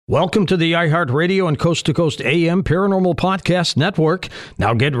Welcome to the iHeartRadio and Coast to Coast AM Paranormal Podcast Network.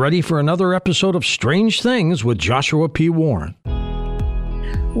 Now get ready for another episode of Strange Things with Joshua P. Warren.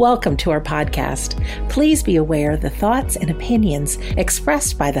 Welcome to our podcast. Please be aware the thoughts and opinions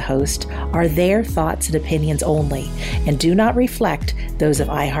expressed by the host are their thoughts and opinions only and do not reflect those of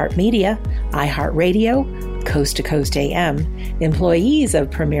iHeartMedia, iHeartRadio, Coast to Coast AM, employees of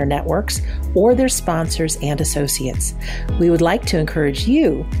Premier Networks, or their sponsors and associates. We would like to encourage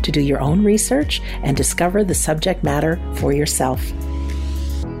you to do your own research and discover the subject matter for yourself.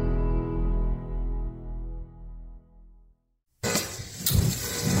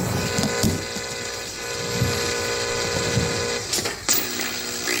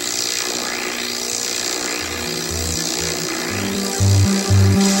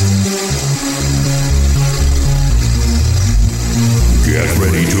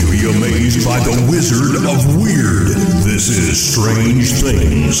 By the Wizard of Weird. This is Strange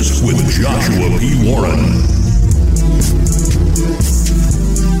Things with Joshua P. Warren.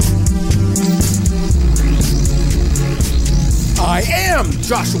 I am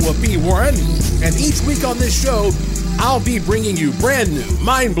Joshua P. Warren, and each week on this show, I'll be bringing you brand new,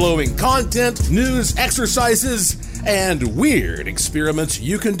 mind-blowing content, news, exercises, and weird experiments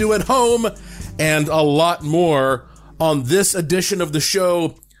you can do at home, and a lot more on this edition of the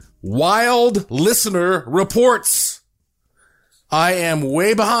show, Wild Listener Reports. I am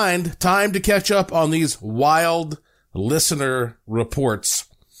way behind. Time to catch up on these wild listener reports.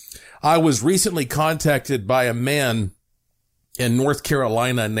 I was recently contacted by a man in North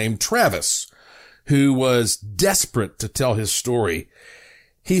Carolina named Travis, who was desperate to tell his story.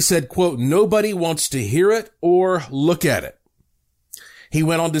 He said, quote, "Nobody wants to hear it or look at it." He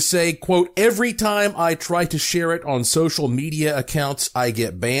went on to say, quote, "Every time I try to share it on social media accounts, I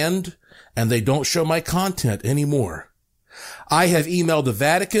get banned and they don't show my content anymore. I have emailed the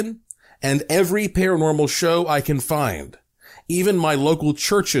Vatican and every paranormal show I can find. Even my local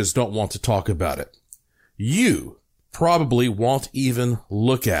churches don't want to talk about it. You probably won't even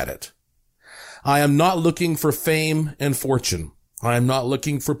look at it. I am not looking for fame and fortune. I am not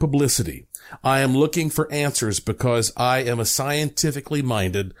looking for publicity. I am looking for answers because I am a scientifically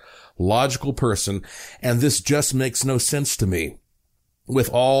minded, logical person, and this just makes no sense to me with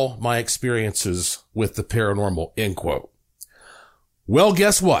all my experiences with the paranormal," end quote. Well,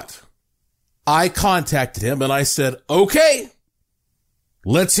 guess what? I contacted him and I said, okay,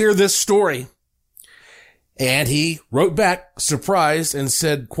 let's hear this story. And he wrote back, surprised, and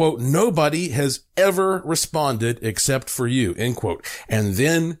said, quote, "Nobody has ever responded except for you," end quote. And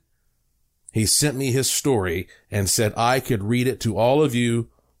then he sent me his story and said I could read it to all of you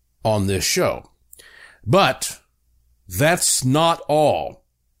on this show. But that's not all.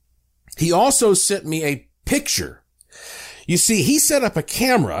 He also sent me a picture. You see, he set up a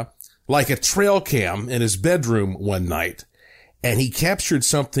camera, like a trail cam, in his bedroom one night, and he captured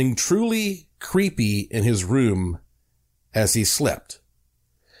something truly creepy in his room as he slept.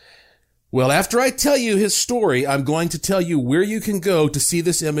 Well, after I tell you his story, I'm going to tell you where you can go to see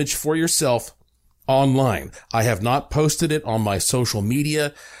this image for yourself online. I have not posted it on my social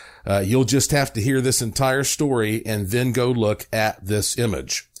media. You'll just have to hear this entire story and then go look at this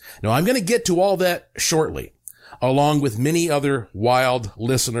image. Now, I'm going to get to all that shortly, along with many other wild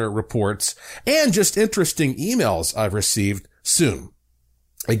listener reports and just interesting emails I've received soon.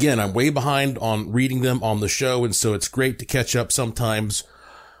 Again, I'm way behind on reading them on the show, and so it's great to catch up sometimes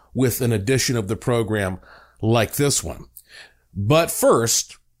with an edition of the program like this one. But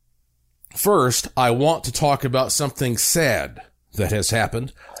first, I want to talk about something sad that has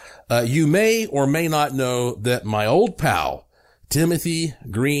happened. You may or may not know that my old pal, Timothy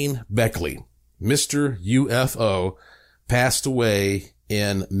Green Beckley, Mr. UFO, passed away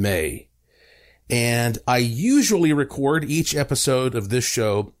in May. And I usually record each episode of this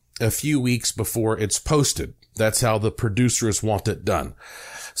show a few weeks before it's posted. That's how the producers want it done.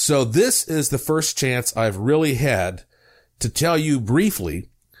 So this is the first chance I've really had to tell you briefly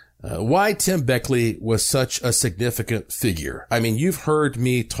why Tim Beckley was such a significant figure. I mean, you've heard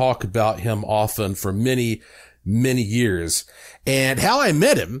me talk about him often for many, many years. And how I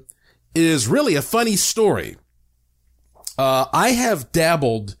met him is really a funny story. I have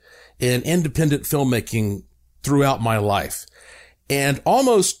dabbled in independent filmmaking throughout my life. And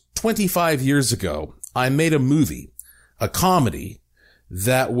almost 25 years ago, I made a movie, a comedy,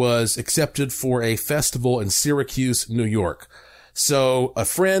 that was accepted for a festival in Syracuse, New York. So a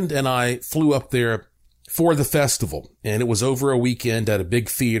friend and I flew up there for the festival, and it was over a weekend at a big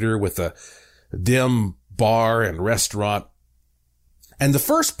theater with a dim bar and restaurant. And the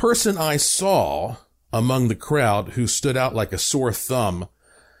first person I saw among the crowd who stood out like a sore thumb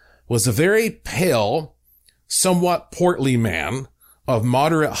was a very pale, somewhat portly man of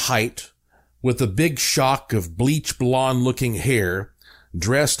moderate height with a big shock of bleach blonde looking hair,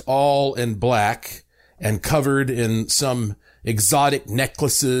 dressed all in black and covered in some exotic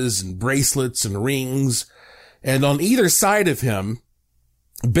necklaces and bracelets and rings. And on either side of him,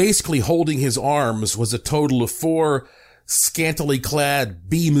 basically holding his arms, was a total of 4 scantily clad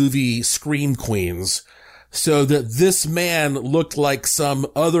B-movie scream queens, so that this man looked like some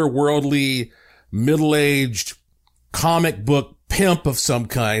otherworldly, middle-aged comic book pimp of some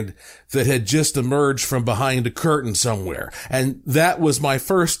kind that had just emerged from behind a curtain somewhere. And that was my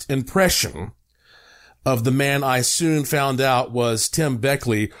first impression of the man I soon found out was Tim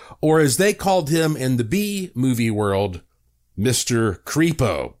Beckley, or as they called him in the B-movie world, Mr.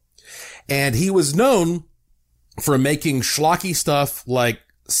 Creepo. And he was known for making schlocky stuff like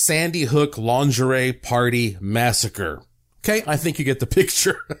Sandy Hook Lingerie Party Massacre. Okay, I think you get the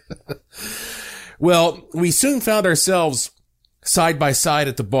picture. Well, we soon found ourselves side by side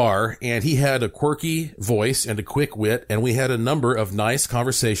at the bar, and he had a quirky voice and a quick wit, and we had a number of nice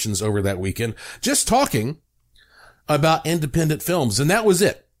conversations over that weekend, just talking about independent films, and that was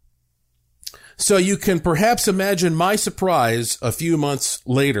it. So you can perhaps imagine my surprise a few months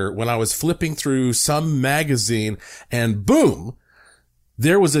later when I was flipping through some magazine, and boom,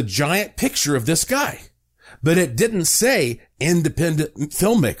 there was a giant picture of this guy. But it didn't say independent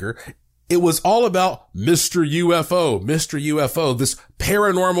filmmaker. It was all about Mr. UFO, this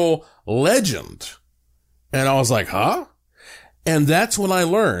paranormal legend. And I was like, huh? And that's when I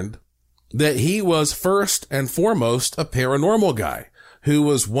learned that he was first and foremost a paranormal guy who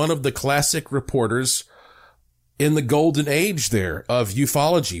was one of the classic reporters in the golden age there of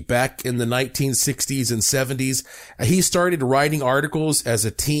ufology back in the 1960s and 70s. He started writing articles as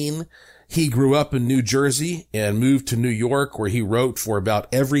a teen. He grew up in New Jersey and moved to New York, where he wrote for about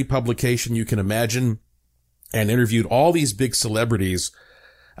every publication you can imagine and interviewed all these big celebrities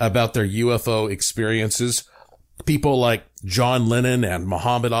about their UFO experiences. People like John Lennon and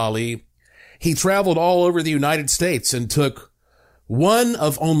Muhammad Ali. He traveled all over the United States and took one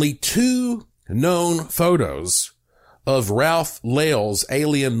of only 2 known photos of Ralph Lales'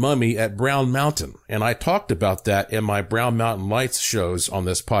 alien mummy at Brown Mountain. And I talked about that in my Brown Mountain Lights shows on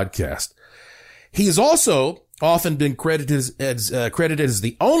this podcast. He's also often been credited as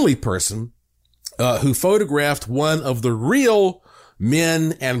the only person who photographed one of the real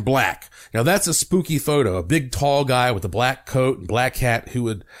Men in Black. Now that's a spooky photo, a big tall guy with a black coat and black hat who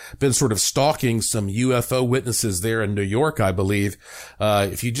had been sort of stalking some UFO witnesses there in New York, I believe.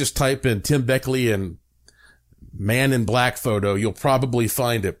 If you just type in Tim Beckley and Man in Black photo, you'll probably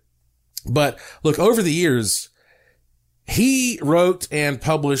find it. But look, over the years, he wrote and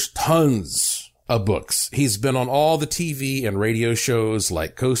published tons of books. He's been on all the TV and radio shows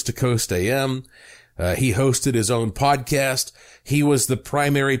like Coast to Coast AM. He hosted his own podcast. He was the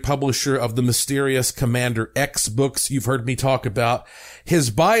primary publisher of the mysterious Commander X books you've heard me talk about. His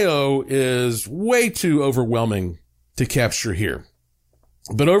bio is way too overwhelming to capture here.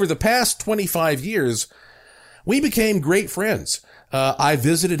 But over the past 25 years, we became great friends. I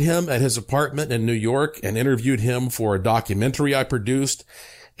visited him at his apartment in New York and interviewed him for a documentary I produced.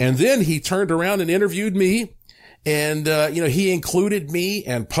 And then he turned around and interviewed me. And, he included me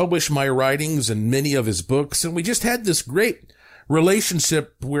and published my writings in many of his books. And we just had this great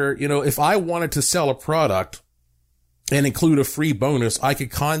relationship where, if I wanted to sell a product and include a free bonus, I could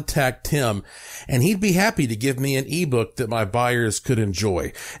contact him and he'd be happy to give me an ebook that my buyers could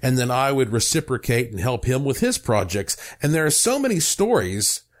enjoy. And then I would reciprocate and help him with his projects. And there are so many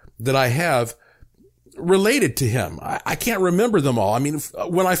stories that I have related to him. I can't remember them all. I mean,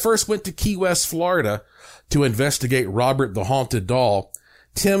 when I first went to Key West, Florida to investigate Robert the Haunted Doll,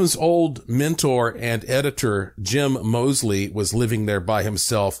 Tim's old mentor and editor, Jim Mosley, was living there by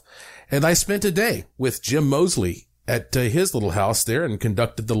himself. And I spent a day with Jim Mosley at his little house there and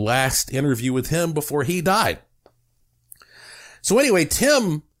conducted the last interview with him before he died. So anyway,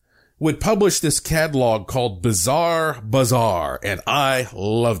 Tim would publish this catalog called Bizarre Bazaar, and I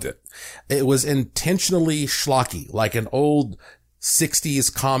loved it. It was intentionally schlocky, like an old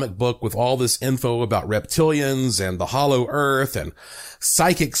 60s comic book with all this info about reptilians and the hollow earth and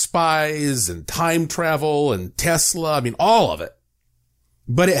psychic spies and time travel and Tesla. I mean, all of it.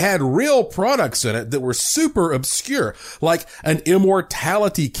 But it had real products in it that were super obscure, like an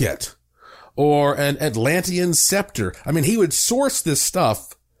immortality kit or an Atlantean scepter. I mean, he would source this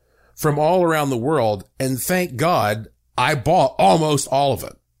stuff from all around the world, and thank God I bought almost all of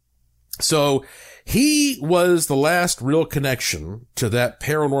it. So he was the last real connection to that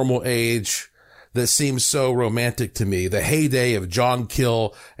paranormal age that seems so romantic to me. The heyday of John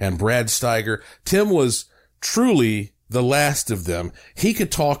Kill and Brad Steiger. Tim was truly the last of them. He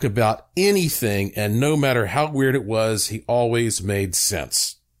could talk about anything, and no matter how weird it was, he always made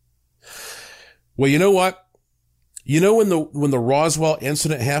sense. Well, you know what? You know when the Roswell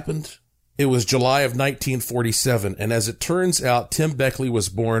incident happened? It was July of 1947, and as it turns out, Tim Beckley was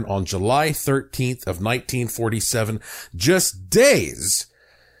born on July 13th of 1947, just days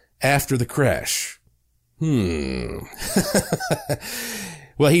after the crash. Well,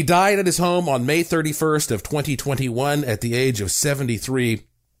 he died at his home on May 31st of 2021 at the age of 73.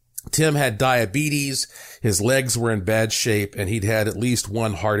 Tim had diabetes, his legs were in bad shape, and he'd had at least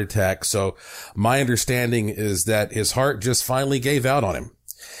one heart attack. So my understanding is that his heart just finally gave out on him.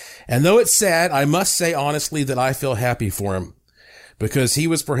 And though it's sad, I must say honestly that I feel happy for him, because he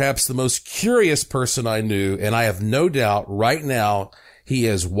was perhaps the most curious person I knew, and I have no doubt right now he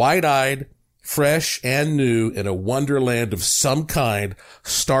is wide-eyed, fresh and new in a wonderland of some kind,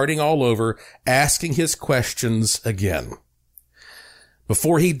 starting all over, asking his questions again.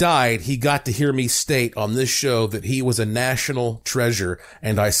 Before he died, he got to hear me state on this show that he was a national treasure,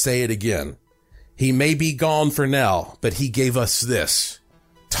 and I say it again. He may be gone for now, but he gave us this.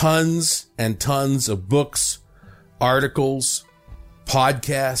 Tons and tons of books, articles,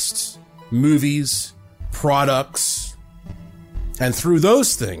 podcasts, movies, products, and through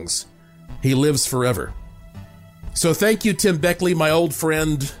those things, he lives forever. So thank you, Tim Beckley, my old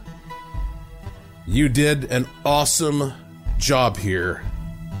friend. You did an awesome job here,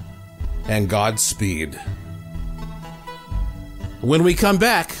 and Godspeed. When we come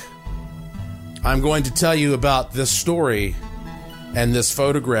back, I'm going to tell you about this story and this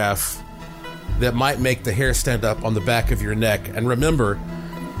photograph that might make the hair stand up on the back of your neck. And remember,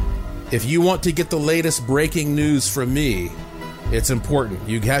 if you want to get the latest breaking news from me, it's important.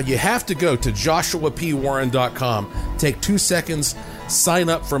 You have to go to joshuapwarren.com. Take 2 seconds, sign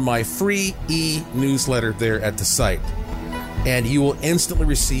up for my free e-newsletter there at the site. And you will instantly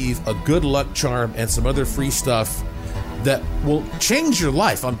receive a good luck charm and some other free stuff that will change your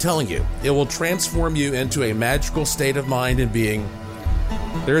life, I'm telling you. It will transform you into a magical state of mind and being.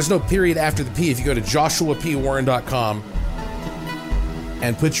 There is no period after the P. If you go to joshuapwarren.com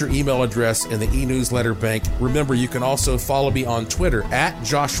and put your email address in the e-newsletter bank. Remember, you can also follow me on Twitter at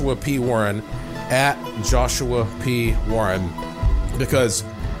Joshua P. Warren, at Joshua P. Warren, because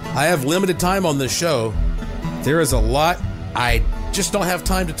I have limited time on this show. There is a lot I just don't have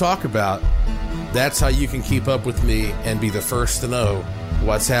time to talk about. That's how you can keep up with me and be the first to know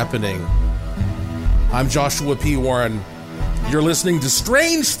what's happening. I'm Joshua P. Warren. You're listening to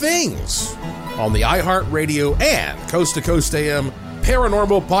Strange Things on the iHeartRadio and Coast to Coast AM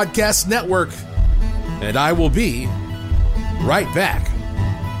Paranormal Podcast Network. And I will be right back.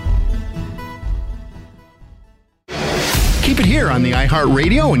 Keep it here on the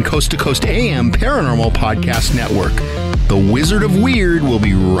iHeartRadio and Coast to Coast AM Paranormal Podcast Network. The Wizard of Weird will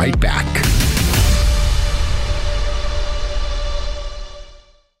be right back.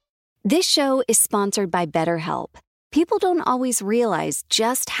 This show is sponsored by BetterHelp. People don't always realize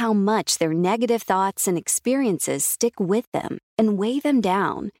just how much their negative thoughts and experiences stick with them and weigh them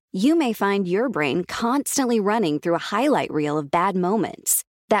down. You may find your brain constantly running through a highlight reel of bad moments.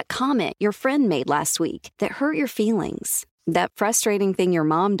 That comment your friend made last week that hurt your feelings. That frustrating thing your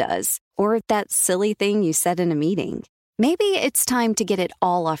mom does. Or that silly thing you said in a meeting. Maybe it's time to get it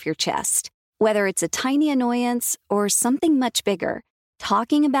all off your chest. Whether it's a tiny annoyance or something much bigger,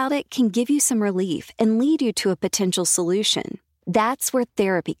 talking about it can give you some relief and lead you to a potential solution. That's where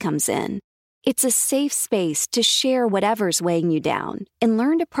therapy comes in. It's a safe space to share whatever's weighing you down and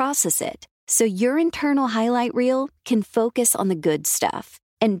learn to process it so your internal highlight reel can focus on the good stuff.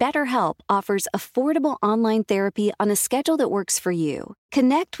 And BetterHelp offers affordable online therapy on a schedule that works for you.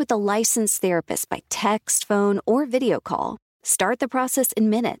 Connect with a licensed therapist by text, phone, or video call. Start the process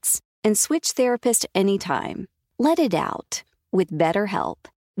in minutes and switch therapist anytime. Let it out with BetterHelp.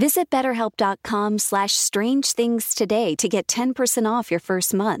 Visit BetterHelp.com/strangethings today to get 10% off your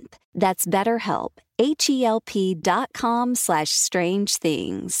first month. That's BetterHelp,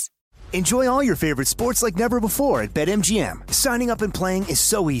 HELP.com/strangethings. Enjoy all your favorite sports like never before at BetMGM. Signing up and playing is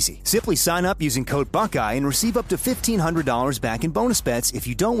so easy. Simply sign up using code Buckeye and receive up to $1,500 back in bonus bets if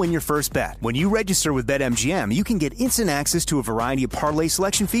you don't win your first bet. When you register with BetMGM, you can get instant access to a variety of parlay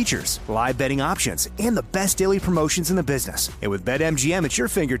selection features, live betting options, and the best daily promotions in the business. And with BetMGM at your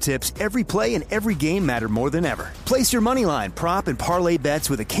fingertips, every play and every game matter more than ever. Place your moneyline, prop, and parlay bets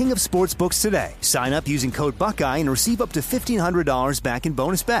with the king of sportsbooks today. Sign up using code Buckeye and receive up to $1,500 back in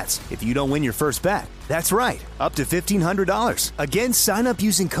bonus bets. If if you don't win your first bet. That's right, up to $1,500. Again, sign up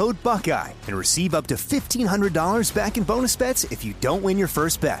using code Buckeye and receive up to $1,500 back in bonus bets if you don't win your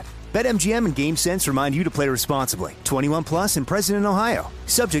first bet. BetMGM and GameSense remind you to play responsibly. 21 plus and present in Ohio.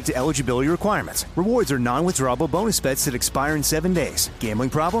 Subject to eligibility requirements. Rewards are non-withdrawable bonus bets that expire in 7 days. Gambling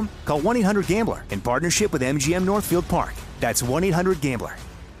problem? Call 1-800-GAMBLER in partnership with MGM Northfield Park. That's 1-800-GAMBLER.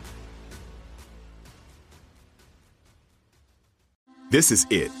 This is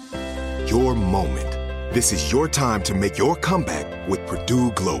it. Your moment. This is your time to make your comeback with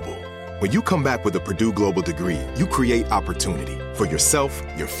Purdue Global. When you come back with a Purdue Global degree, you create opportunity for yourself,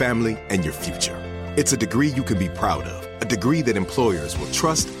 your family, and your future. It's a degree you can be proud of, a degree that employers will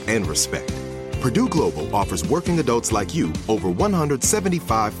trust and respect. Purdue Global offers working adults like you over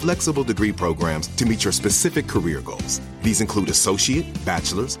 175 flexible degree programs to meet your specific career goals. These include associate,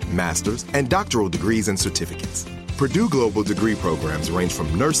 bachelor's, master's, and doctoral degrees and certificates. Purdue Global degree programs range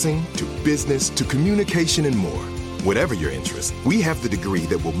from nursing to business to communication and more. Whatever your interest, we have the degree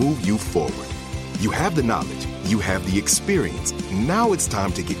that will move you forward. You have the knowledge, you have the experience. Now it's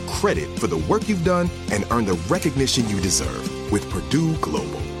time to get credit for the work you've done and earn the recognition you deserve with Purdue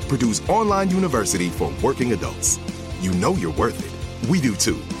Global, Purdue's online university for working adults. You know you're worth it. We do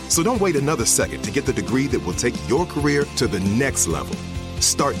too. So don't wait another second to get the degree that will take your career to the next level.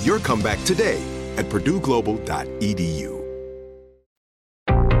 Start your comeback today at purdueglobal.edu.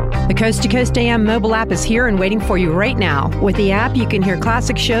 The Coast to Coast AM mobile app is here and waiting for you right now. With the app, you can hear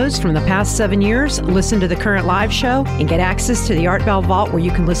classic shows from the past 7 years, listen to the current live show, and get access to the Art Bell Vault where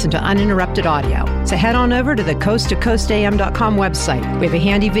you can listen to uninterrupted audio. So head on over to the coasttocoastam.com website. We have a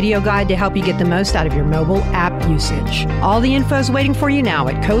handy video guide to help you get the most out of your mobile app usage. All the info is waiting for you now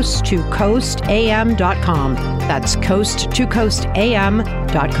at coasttocoastam.com. That's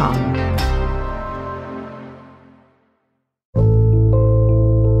coasttocoastam.com.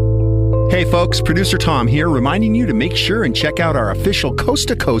 Hey folks, Producer Tom here, reminding you to make sure and check out our official Coast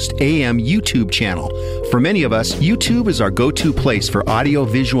to Coast AM YouTube channel. For many of us, YouTube is our go-to place for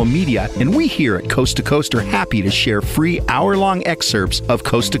audio-visual media, and we here at Coast to Coast are happy to share free hour-long excerpts of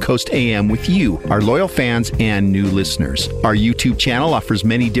Coast to Coast AM with you, our loyal fans and new listeners. Our YouTube channel offers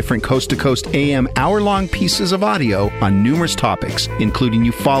many different Coast to Coast AM hour-long pieces of audio on numerous topics, including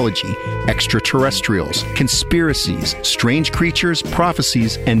ufology, extraterrestrials, conspiracies, strange creatures,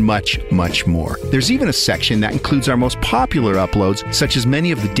 prophecies, and much more. There's even a section that includes our most popular uploads, such as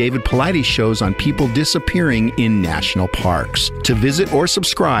many of the David Paulides shows on people disappearing in national parks. To visit or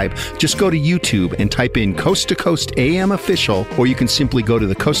subscribe, just go to YouTube and type in Coast to Coast AM Official, or you can simply go to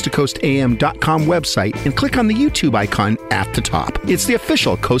the coasttocoastam.com website and click on the YouTube icon at the top. It's the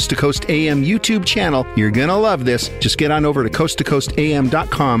official Coast to Coast AM YouTube channel. You're gonna love this. Just get on over to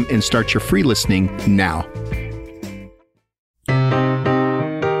coasttocoastam.com and start your free listening now.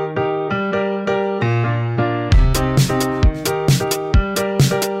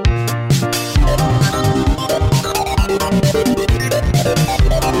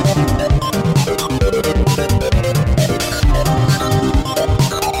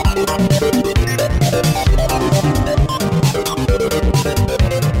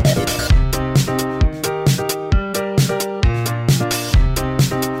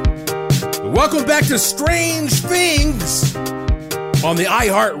 Welcome back to Strange Things on the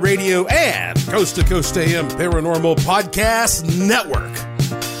iHeartRadio and Coast to Coast AM Paranormal Podcast Network.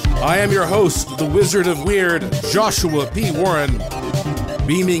 I am your host, the Wizard of Weird, Joshua P. Warren,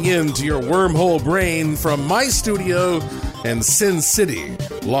 beaming into your wormhole brain from my studio in Sin City,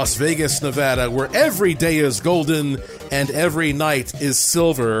 Las Vegas, Nevada, where every day is golden and every night is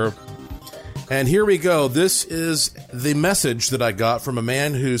silver. And here we go. This is the message that I got from a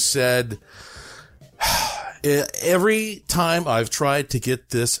man who said, every time I've tried to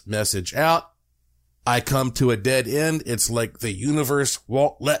get this message out, I come to a dead end. It's like the universe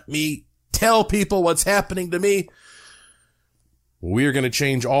won't let me tell people what's happening to me. We're going to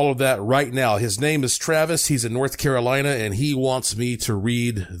change all of that right now. His name is Travis. He's in North Carolina, and he wants me to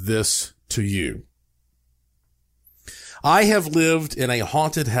read this to you. I have lived in a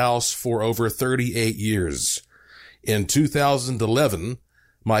haunted house for over 38 years. In 2011,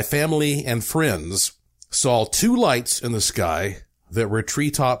 my family and friends saw two lights in the sky that were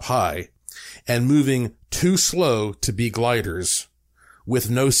treetop high and moving too slow to be gliders, with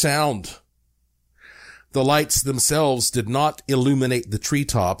no sound. The lights themselves did not illuminate the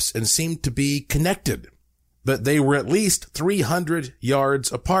treetops and seemed to be connected, but they were at least 300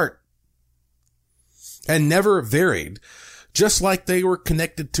 yards apart and never varied, just like they were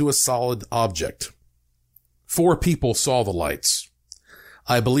connected to a solid object. 4 people saw the lights.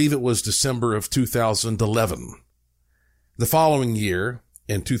 I believe it was December of 2011. The following year,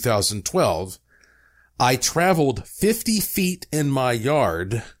 in 2012, I traveled 50 feet in my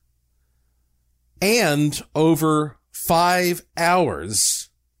yard and over 5 hours.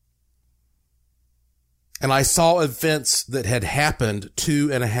 And I saw events that had happened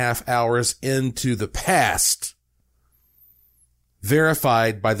 2.5 hours into the past,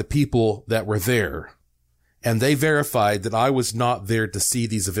 verified by the people that were there. And they verified that I was not there to see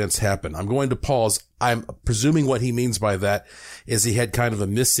these events happen. I'm going to pause. I'm presuming what he means by that is he had kind of a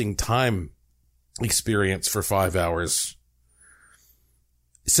missing time experience for 5 hours.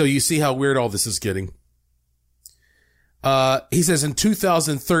 So you see how weird all this is getting. He says in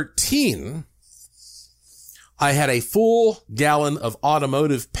 2013, I had a full gallon of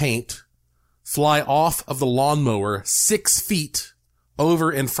automotive paint fly off of the lawnmower 6 feet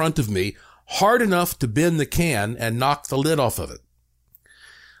over in front of me, hard enough to bend the can and knock the lid off of it.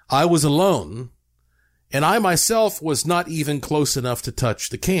 I was alone, and I myself was not even close enough to touch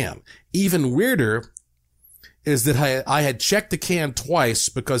the can. Even weirder is that I had checked the can twice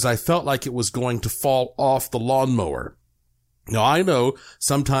because I felt like it was going to fall off the lawnmower. Now, I know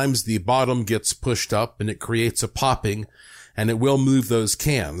sometimes the bottom gets pushed up and it creates a popping, and it will move those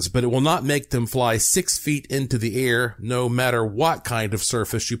cans, but it will not make them fly 6 feet into the air no matter what kind of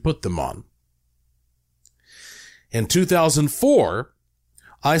surface you put them on. In 2004,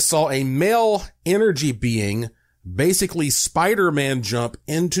 I saw a male energy being basically Spider-Man jump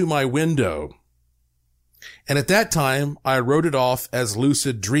into my window. And at that time, I wrote it off as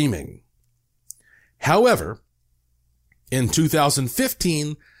lucid dreaming. However, in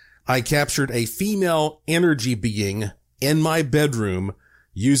 2015, I captured a female energy being in my bedroom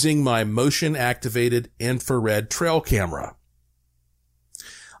using my motion-activated infrared trail camera.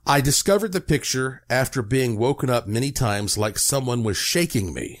 I discovered the picture after being woken up many times like someone was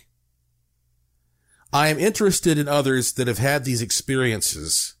shaking me. I am interested in others that have had these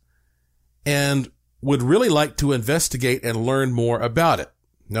experiences and would really like to investigate and learn more about it.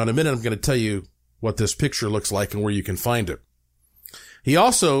 Now, in a minute, I'm going to tell you what this picture looks like and where you can find it. He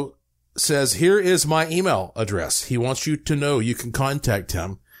also says, here is my email address. He wants you to know you can contact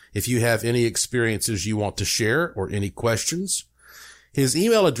him if you have any experiences you want to share or any questions. His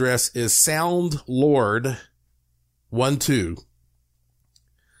email address is soundlord12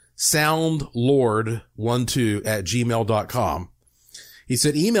 soundlord12@gmail.com. He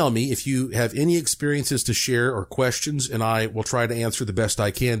said, email me if you have any experiences to share or questions, and I will try to answer the best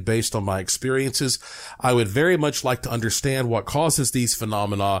I can based on my experiences. I would very much like to understand what causes these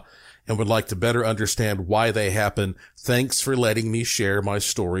phenomena and would like to better understand why they happen. Thanks for letting me share my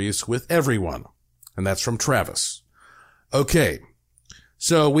stories with everyone. And that's from Travis. Okay.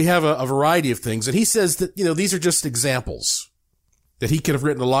 So we have a variety of things, and he says that, these are just examples, that he could have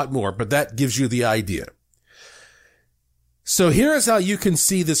written a lot more, but that gives you the idea. So here is how you can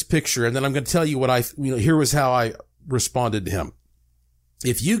see this picture, and then I'm going to tell you here was how I responded to him.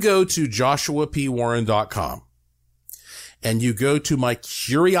 If you go to joshuapwarren.com and you go to my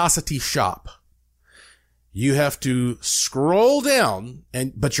curiosity shop, you have to scroll down,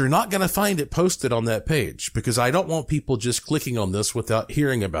 but you're not going to find it posted on that page because I don't want people just clicking on this without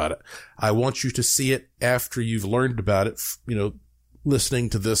hearing about it. I want you to see it after you've learned about it, listening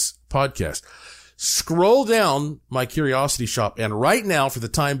to this podcast. Scroll down my curiosity shop, and right now, for the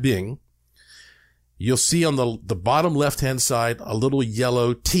time being, you'll see on the bottom left-hand side a little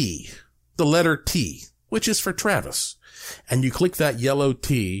yellow T, the letter T, which is for Travis. And you click that yellow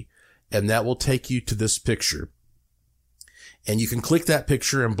T, and that will take you to this picture. And you can click that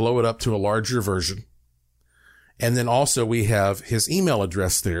picture and blow it up to a larger version. And then also we have his email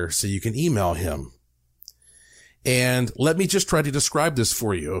address there, so you can email him. And let me just try to describe this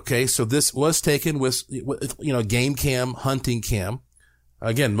for you, okay? So this was taken with game cam, hunting cam.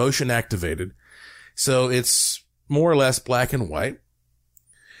 Again, motion activated. So it's more or less black and white.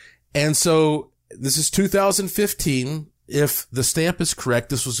 And so this is 2015. If the stamp is correct,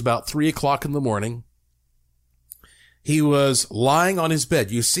 this was about 3:00 in the morning. He was lying on his bed.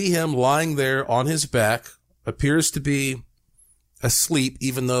 You see him lying there on his back, appears to be asleep,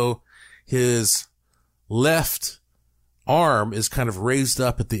 even though his left arm is kind of raised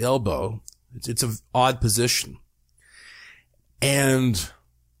up at the elbow. It's an odd position. And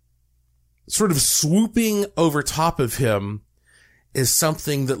sort of swooping over top of him is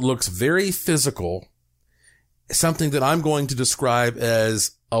something that looks very physical, something that I'm going to describe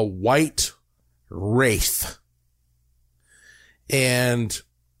as a white wraith. And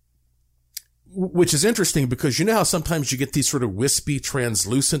which is interesting because you know how sometimes you get these sort of wispy,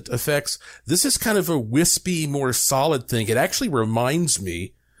 translucent effects? This is kind of a wispy, more solid thing. It actually reminds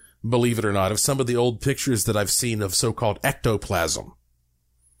me, believe it or not, of some of the old pictures that I've seen of so-called ectoplasm.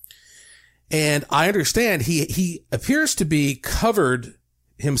 And I understand he appears to be covered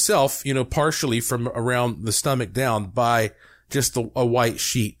himself, partially from around the stomach down by just a white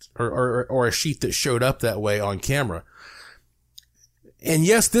sheet or a sheet that showed up that way on camera. And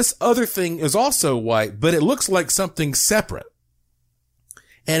yes, this other thing is also white, but it looks like something separate.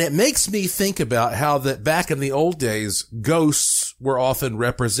 And it makes me think about how that back in the old days, ghosts were often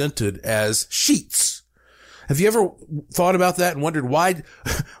represented as sheets. Have you ever thought about that and wondered why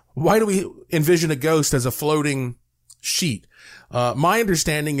do we envision a ghost as a floating sheet? My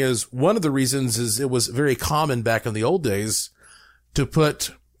understanding is one of the reasons is it was very common back in the old days to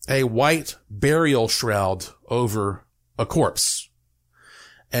put a white burial shroud over a corpse.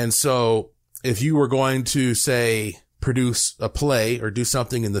 And so if you were going to, say, produce a play or do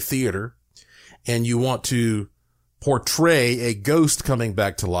something in the theater and you want to portray a ghost coming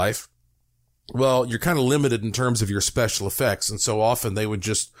back to life, well, you're kind of limited in terms of your special effects. And so often they would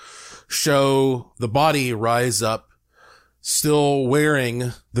just show the body rise up still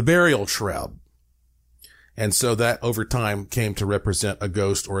wearing the burial shroud. And so that over time came to represent a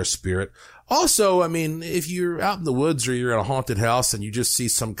ghost or a spirit. Also, I mean, if you're out in the woods or you're in a haunted house and you just see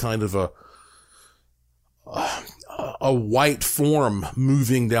some kind of a white form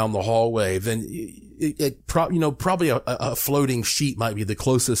moving down the hallway, then probably a floating sheet might be the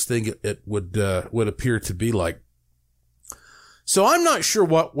closest thing it would appear to be like. So I'm not sure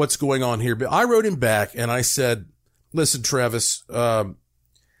what's going on here, but I wrote him back and I said, listen, Travis,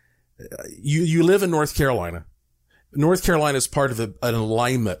 you live in North Carolina. North Carolina is part of an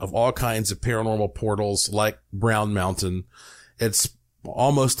alignment of all kinds of paranormal portals like Brown Mountain. It's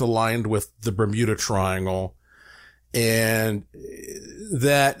almost aligned with the Bermuda Triangle. And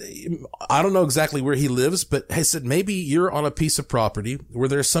that, I don't know exactly where he lives, but I said, maybe you're on a piece of property where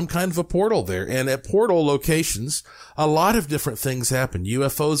there's some kind of a portal there. And at portal locations, a lot of different things happen.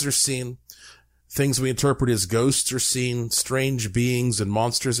 UFOs are seen. Things we interpret as ghosts are seen, strange beings and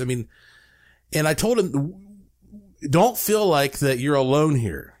monsters. I mean, and I told him, don't feel like that you're alone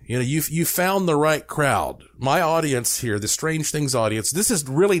here. You found the right crowd. My audience here, the Strange Things audience, this is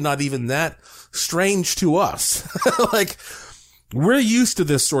really not even that strange to us. Like, we're used to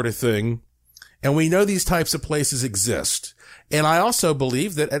this sort of thing, and we know these types of places exist. And I also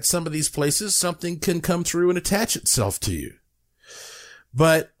believe that at some of these places, something can come through and attach itself to you.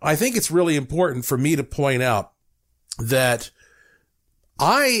 But I think it's really important for me to point out that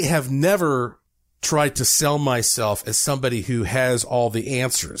I have never tried to sell myself as somebody who has all the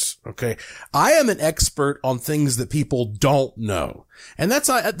answers. Okay. I am an expert on things that people don't know. And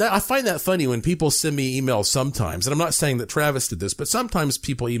I find that funny when people send me emails sometimes. And I'm not saying that Travis did this, but sometimes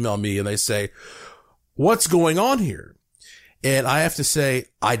people email me and they say, what's going on here? And I have to say,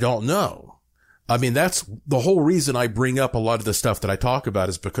 I don't know. I mean, that's the whole reason I bring up a lot of the stuff that I talk about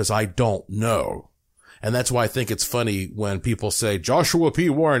is because I don't know. And that's why I think it's funny when people say, Joshua P.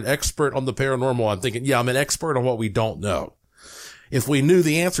 Warren, expert on the paranormal. I'm thinking, yeah, I'm an expert on what we don't know. If we knew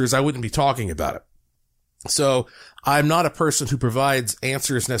the answers, I wouldn't be talking about it. So I'm not a person who provides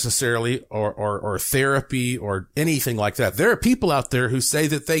answers necessarily or therapy or anything like that. There are people out there who say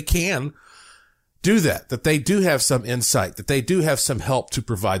that they can do that they do have some insight, that they do have some help to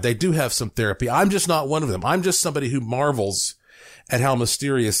provide. They do have some therapy. I'm just not one of them. I'm just somebody who marvels at how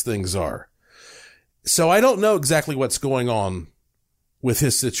mysterious things are. So I don't know exactly what's going on with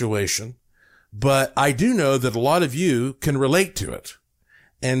his situation, but I do know that a lot of you can relate to it.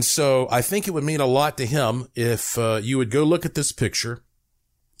 And so I think it would mean a lot to him if you would go look at this picture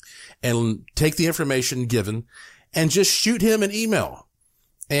and take the information given and just shoot him an email.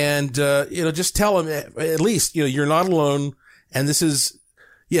 And, just tell him at least, you're not alone. And this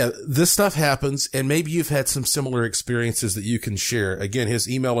stuff happens. And maybe you've had some similar experiences that you can share. Again, his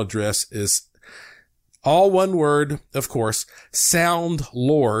email address is all one word, of course,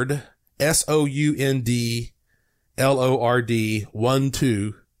 Soundlord, SOUNDLORD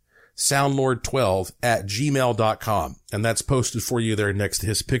 12, Soundlord12 @gmail.com. And that's posted for you there next to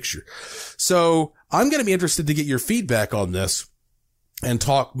his picture. So I'm going to be interested to get your feedback on this and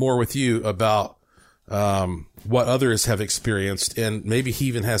talk more with you about what others have experienced. And maybe he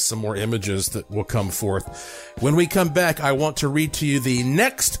even has some more images that will come forth. When we come back, I want to read to you the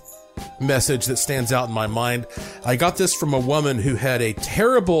next message that stands out in my mind. I got this from a woman who had a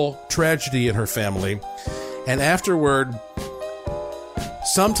terrible tragedy in her family. And afterward,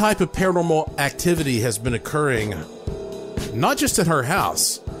 some type of paranormal activity has been occurring, not just in her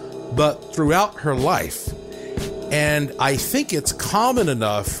house, but throughout her life. And I think it's common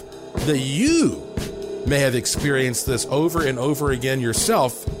enough that you may have experienced this over and over again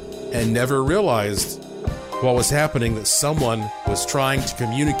yourself and never realized what was happening, that someone was trying to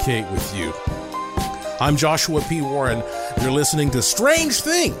communicate with you. I'm Joshua P. Warren. You're listening to Strange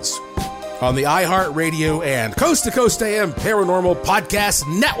Things on the iHeartRadio and Coast to Coast AM Paranormal Podcast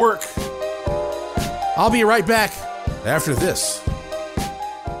Network. I'll be right back after this.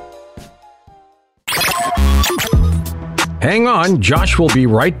 Hang on, Josh will be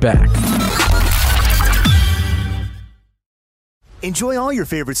right back. Enjoy all your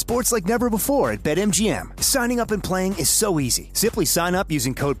favorite sports like never before at BetMGM. Signing up and playing is so easy. Simply sign up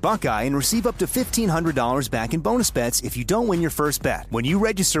using code Buckeye and receive up to $1,500 back in bonus bets if you don't win your first bet. When you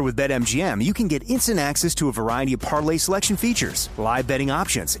register with BetMGM, you can get instant access to a variety of parlay selection features, live betting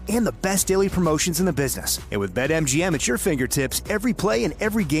options, and the best daily promotions in the business. And with BetMGM at your fingertips, every play and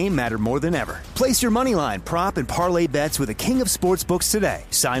every game matter more than ever. Place your moneyline, prop, and parlay bets with the king of sportsbooks today.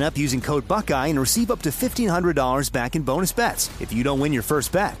 Sign up using code Buckeye and receive up to $1,500 back in bonus bets if you don't win your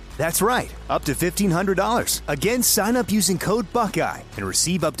first bet. That's right, up to $1,500. Again, sign up using code Buckeye and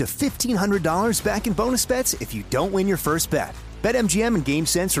receive up to $1,500 back in bonus bets if you don't win your first bet. BetMGM and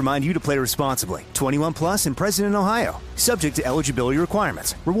GameSense remind you to play responsibly. 21 plus and present in Ohio. Subject to eligibility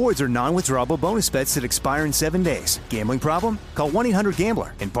requirements. Rewards are non-withdrawable bonus bets that expire in 7 days. Gambling problem? Call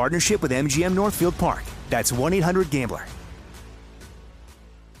 1-800-GAMBLER in partnership with MGM Northfield Park. That's 1-800-GAMBLER.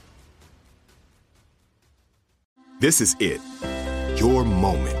 This is it. Your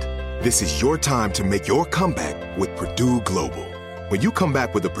moment. This is your time to make your comeback with Purdue Global. When you come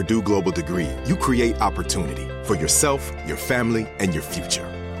back with a Purdue Global degree, you create opportunity for yourself, your family, and your future.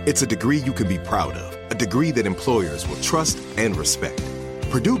 It's a degree you can be proud of, a degree that employers will trust and respect.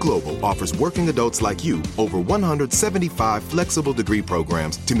 Purdue Global offers working adults like you over 175 flexible degree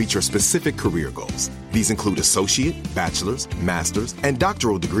programs to meet your specific career goals. These include associate, bachelor's, master's, and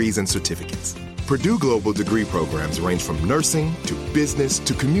doctoral degrees and certificates. Purdue Global degree programs range from nursing to business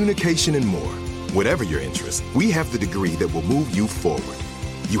to communication and more. Whatever your interest, we have the degree that will move you forward.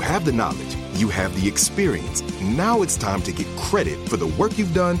 You have the knowledge, you have the experience. Now it's time to get credit for the work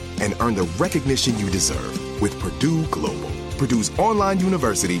you've done and earn the recognition you deserve with Purdue Global, Purdue's online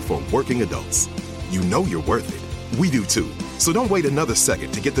university for working adults. You know you're worth it. We do too. So don't wait another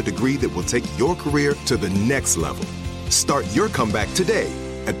second to get the degree that will take your career to the next level. Start your comeback today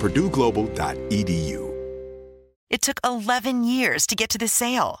at purdueglobal.edu. It took 11 years to get to this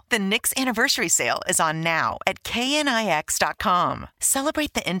sale. The Knix Anniversary Sale is on now at knix.com.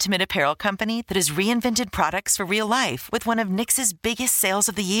 Celebrate the intimate apparel company that has reinvented products for real life with one of Knix's biggest sales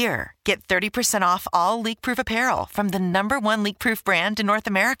of the year. Get 30% off all leak-proof apparel from the #1 leak-proof brand in North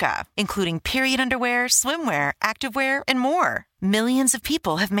America, including period underwear, swimwear, activewear, and more. Millions of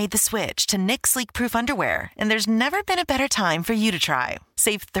people have made the switch to Knix leak-proof underwear, and there's never been a better time for you to try.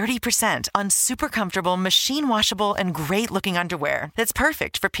 Save 30% on super comfortable, machine-washable, and great-looking underwear that's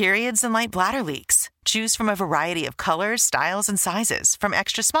perfect for periods and light bladder leaks. Choose from a variety of colors, styles, and sizes, from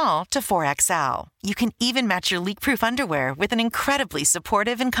extra small to 4XL. You can even match your leak-proof underwear with an incredibly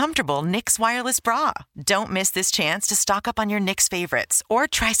supportive and comfortable Knix wireless bra. Don't miss this chance to stock up on your Knix favorites or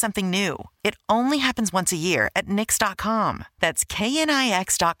try something new. It only happens once a year at Knix.com. That's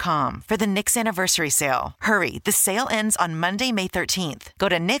knix.com for the Knix Anniversary Sale. Hurry, the sale ends on Monday, May 13th. Go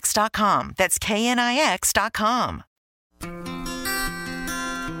to Knix.com. That's knix.com.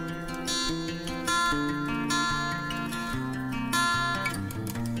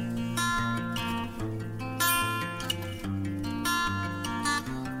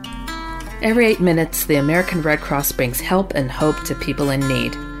 Every 8 minutes, the American Red Cross brings help and hope to people in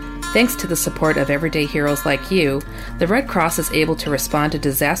need. Thanks to the support of everyday heroes like you, the Red Cross is able to respond to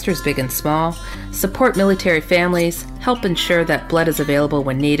disasters big and small, support military families, help ensure that blood is available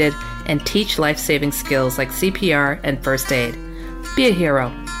when needed, and teach life-saving skills like CPR and first aid. Be a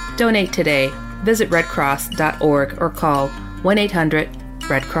hero. Donate today. Visit redcross.org or call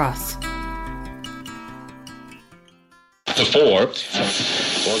 1-800-RED-CROSS. The Forbes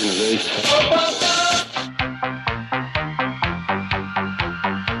organization.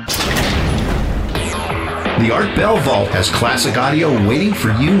 The Art Bell Vault has classic audio waiting for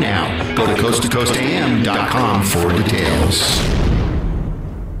you now. Go to coasttocoastam.com for details.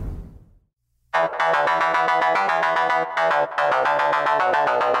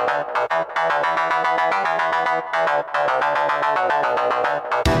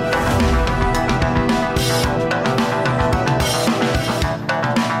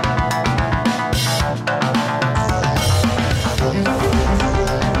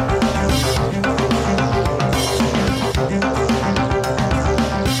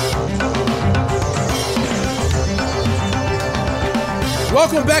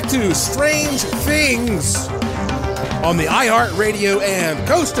 Welcome back to Strange Things on the iHeartRadio and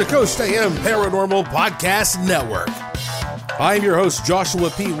Coast to Coast AM Paranormal Podcast Network. I'm your host,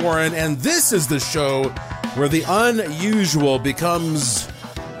 Joshua P. Warren, and this is the show where the unusual becomes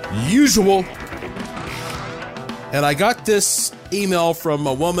usual. And I got this email from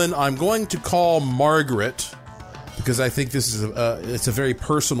a woman I'm going to call Margaret, because I think this is it's a very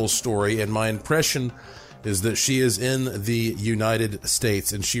personal story, and my impression is that she is in the United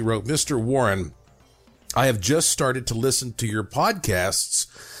States. And she wrote, Mr. Warren, I have just started to listen to your podcasts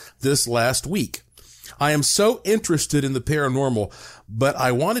this last week. I am so interested in the paranormal, but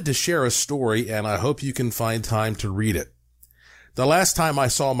I wanted to share a story, and I hope you can find time to read it. The last time I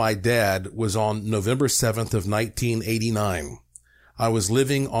saw my dad was on November 7th of 1989. I was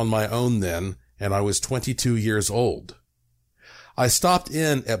living on my own then, and I was 22 years old. I stopped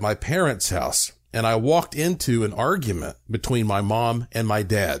in at my parents' house, and I walked into an argument between my mom and my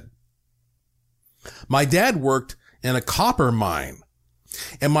dad. My dad worked in a copper mine,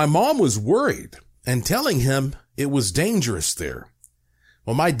 and my mom was worried and telling him it was dangerous there.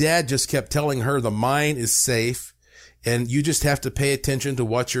 Well, my dad just kept telling her the mine is safe, and you just have to pay attention to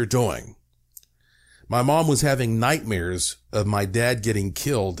what you're doing. My mom was having nightmares of my dad getting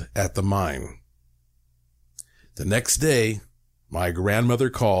killed at the mine. The next day, my grandmother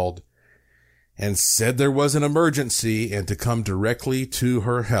called and said there was an emergency and to come directly to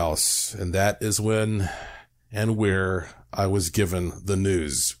her house. And that is when and where I was given the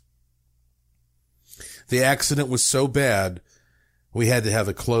news. The accident was so bad, we had to have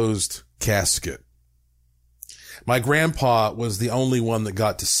a closed casket. My grandpa was the only one that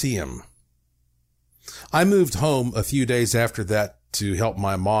got to see him. I moved home a few days after that to help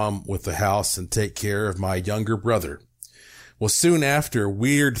my mom with the house and take care of my younger brother. Well, soon after,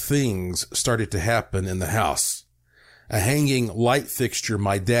 weird things started to happen in the house. A hanging light fixture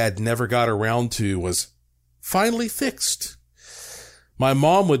my dad never got around to was finally fixed. My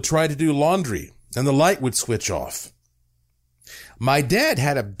mom would try to do laundry, and the light would switch off. My dad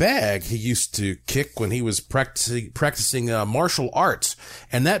had a bag he used to kick when he was practicing martial arts,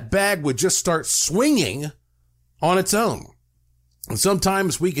 and that bag would just start swinging on its own. And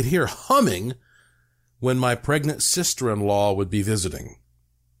sometimes we could hear humming when my pregnant sister-in-law would be visiting.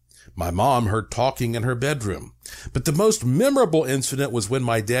 My mom heard talking in her bedroom, but the most memorable incident was when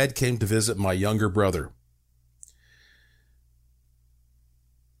my dad came to visit my younger brother.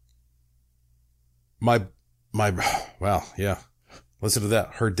 Listen to that.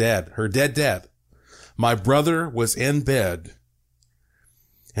 Her dead dad. My brother was in bed,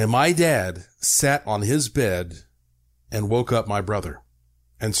 and my dad sat on his bed and woke up my brother.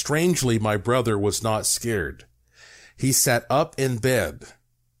 And strangely, my brother was not scared. He sat up in bed.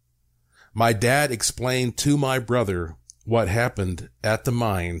 My dad explained to my brother what happened at the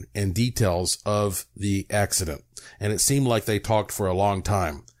mine and details of the accident. And it seemed like they talked for a long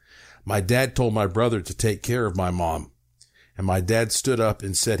time. My dad told my brother to take care of my mom. And my dad stood up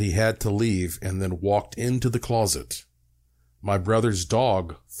and said he had to leave and then walked into the closet. My brother's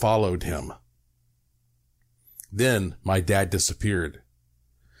dog followed him. Then my dad disappeared.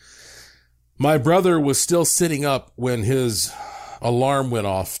 My brother was still sitting up when his alarm went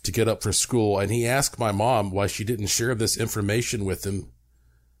off to get up for school, and he asked my mom why she didn't share this information with him.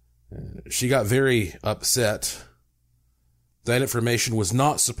 She got very upset. That information was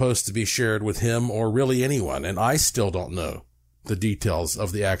not supposed to be shared with him or really anyone, and I still don't know the details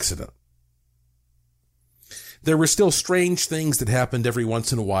of the accident. There were still strange things that happened every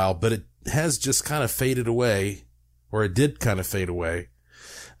once in a while, but it has just kind of faded away, or it did kind of fade away.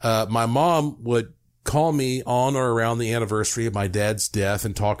 My mom would call me on or around the anniversary of my dad's death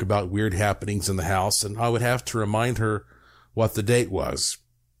and talk about weird happenings in the house, and I would have to remind her what the date was.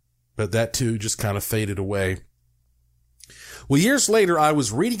 But that too just kind of faded away. Well, years later, I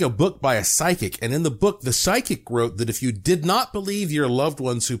was reading a book by a psychic, and in the book, the psychic wrote that if you did not believe your loved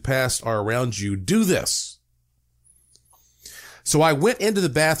ones who passed are around you, do this. So I went into the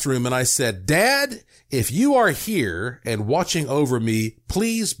bathroom and I said, Dad, if you are here and watching over me,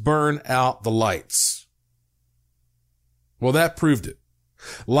 please burn out the lights. Well, that proved it.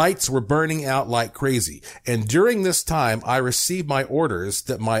 Lights were burning out like crazy. And during this time, I received my orders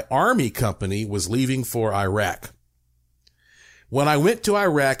that my army company was leaving for Iraq. When I went to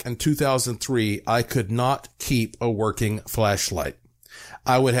Iraq in 2003, I could not keep a working flashlight.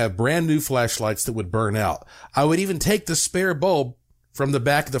 I would have brand new flashlights that would burn out. I would even take the spare bulb from the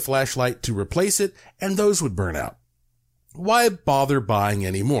back of the flashlight to replace it, and those would burn out. Why bother buying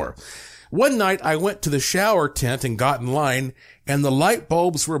any more? One night I went to the shower tent and got in line, and the light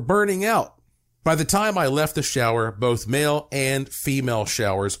bulbs were burning out. By the time I left the shower, both male and female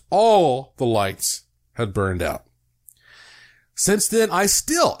showers, all the lights had burned out. Since then, I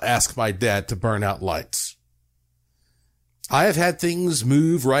still ask my dad to burn out lights. I have had things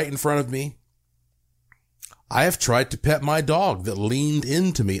move right in front of me. I have tried to pet my dog that leaned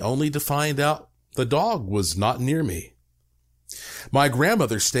into me only to find out the dog was not near me. My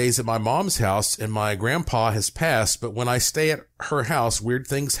grandmother stays at my mom's house and my grandpa has passed, but when I stay at her house, weird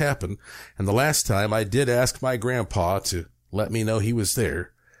things happen. And the last time I did ask my grandpa to let me know he was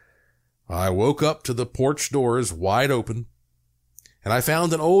there, I woke up to the porch doors wide open and I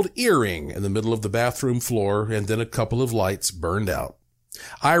found an old earring in the middle of the bathroom floor and then a couple of lights burned out.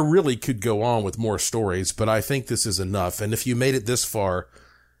 I really could go on with more stories, but I think this is enough. And if you made it this far,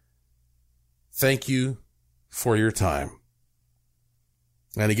 thank you for your time.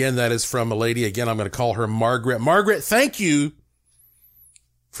 And again, that is from a lady. Again, I'm going to call her Margaret. Margaret, thank you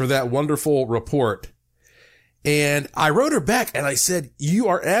for that wonderful report. And I wrote her back and I said, you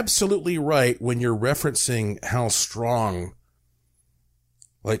are absolutely right when you're referencing how strong,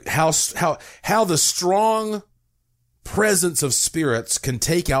 like how the strong presence of spirits can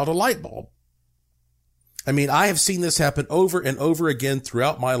take out a light bulb. I mean, I have seen this happen over and over again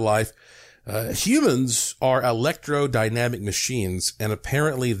throughout my life. Humans are electrodynamic machines, and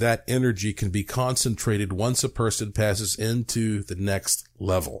apparently that energy can be concentrated once a person passes into the next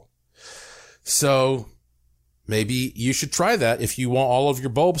level. So maybe you should try that if you want all of your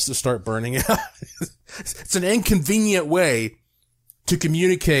bulbs to start burning out. It's an inconvenient way to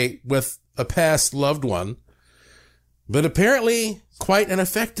communicate with a past loved one, but apparently quite an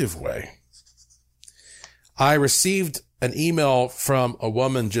effective way. I received an email from a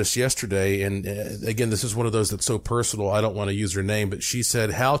woman just yesterday, and again, this is one of those that's so personal, I don't want to use her name, but she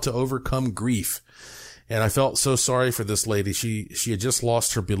said, how to overcome grief. And I felt so sorry for this lady. She had just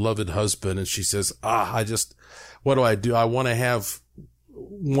lost her beloved husband, and she says, what do? I want to have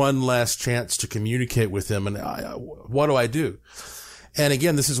one last chance to communicate with him, and what do I do? And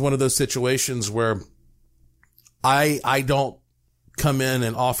again, this is one of those situations where I don't come in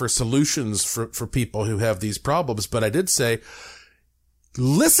and offer solutions for people who have these problems. But I did say,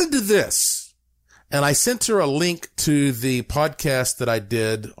 listen to this. And I sent her a link to the podcast that I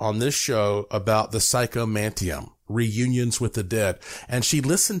did on this show about the psychomantium, reunions with the dead. And she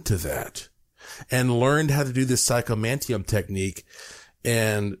listened to that and learned how to do this psychomantium technique.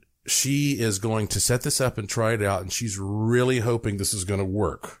 And she is going to set this up and try it out. And she's really hoping this is going to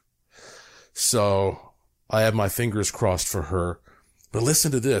work. So I have my fingers crossed for her. But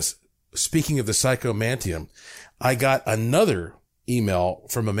listen to this. Speaking of the psychomantium, I got another email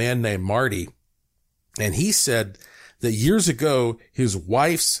from a man named Marty, and he said that years ago, his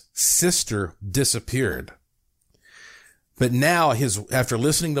wife's sister disappeared. But now after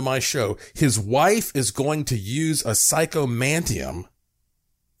listening to my show, his wife is going to use a psychomantium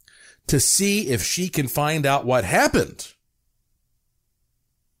to see if she can find out what happened.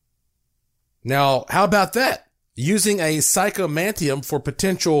 Now, how about that? Using a psychomantium for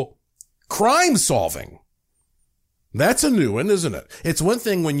potential crime solving. That's a new one, isn't it? It's one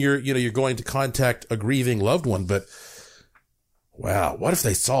thing when you're going to contact a grieving loved one, but wow, what if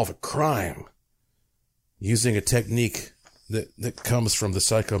they solve a crime using a technique that comes from the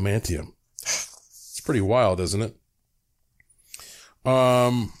psychomantium? It's pretty wild, isn't it?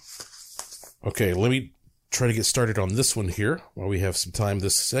 Okay, let me try to get started on this one here while we have some time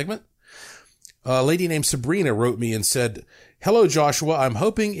this segment. A lady named Sabrina wrote me and said, hello, Joshua. I'm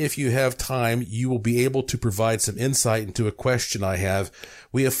hoping if you have time, you will be able to provide some insight into a question I have.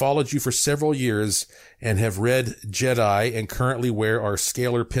 We have followed you for several years and have read Jedi and currently wear our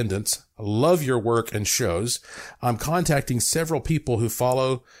scalar pendants. Love your work and shows. I'm contacting several people who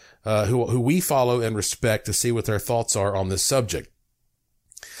follow, who we follow and respect to see what their thoughts are on this subject.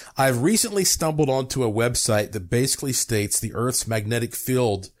 I've recently stumbled onto a website that basically states the Earth's magnetic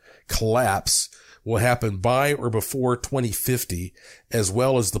field collapse will happen by or before 2050, as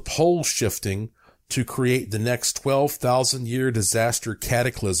well as the pole shifting to create the next 12,000-year disaster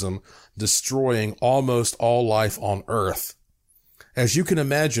cataclysm, destroying almost all life on Earth. As you can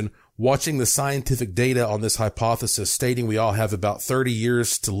imagine, watching the scientific data on this hypothesis stating we all have about 30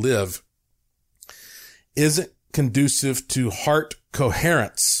 years to live isn't conducive to heart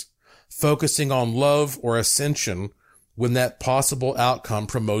coherence, focusing on love or ascension when that possible outcome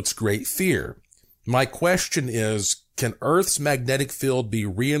promotes great fear. My question is, can Earth's magnetic field be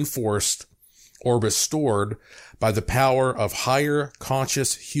reinforced or restored by the power of higher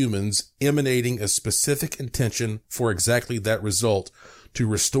conscious humans emanating a specific intention for exactly that result, to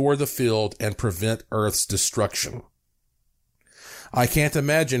restore the field and prevent Earth's destruction? I can't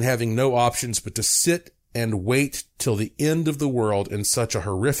imagine having no options but to sit and wait till the end of the world in such a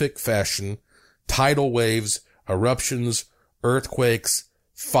horrific fashion, tidal waves, eruptions, earthquakes,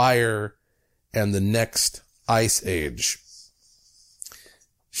 fire, and the next ice age.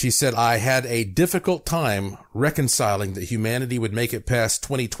 She said, I had a difficult time reconciling that humanity would make it past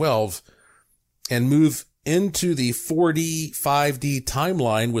 2012 and move into the 4D, 5D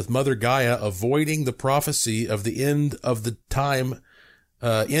timeline with Mother Gaia avoiding the prophecy of the end of the time,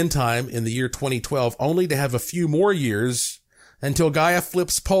 end time in the year 2012, only to have a few more years until Gaia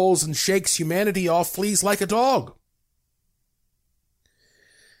flips poles and shakes humanity off fleas like a dog.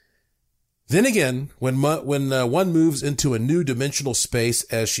 Then again, when one moves into a new dimensional space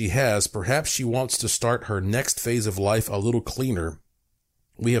as she has, perhaps she wants to start her next phase of life a little cleaner.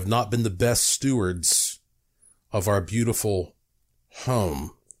 We have not been the best stewards of our beautiful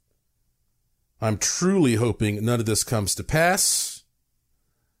home. I'm truly hoping none of this comes to pass,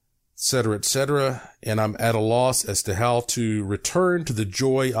 etc., and I'm at a loss as to how to return to the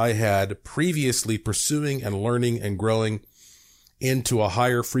joy I had previously pursuing and learning and growing into a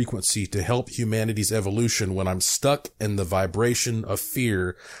higher frequency to help humanity's evolution when I'm stuck in the vibration of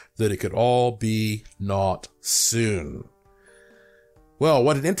fear that it could all be not soon. Well,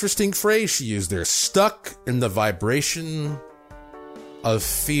 what an interesting phrase she used there. Stuck in the vibration of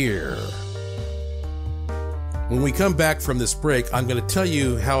fear. When we come back from this break, I'm going to tell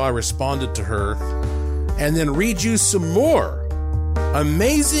you how I responded to her and then read you some more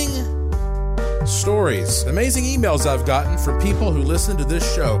amazing stories, amazing emails I've gotten from people who listen to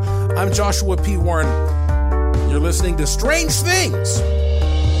this show. I'm Joshua P. Warren. You're listening to Strange Things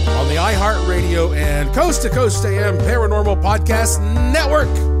on the iHeartRadio and Coast to Coast AM Paranormal Podcast Network.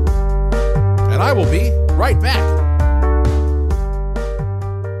 And I will be right back.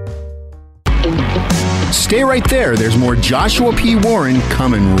 Stay right there. There's more Joshua P. Warren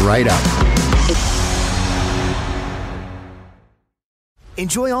coming right up.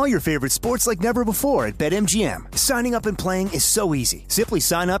 Enjoy all your favorite sports like never before at BetMGM. Signing up and playing is so easy. Simply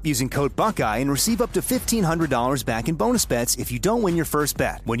sign up using code Buckeye and receive up to $1,500 back in bonus bets if you don't win your first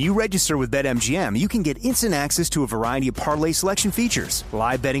bet. When you register with BetMGM, you can get instant access to a variety of parlay selection features,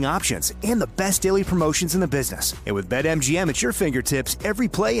 live betting options, and the best daily promotions in the business. And with BetMGM at your fingertips, every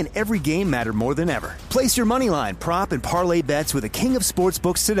play and every game matter more than ever. Place your moneyline, prop, and parlay bets with the king of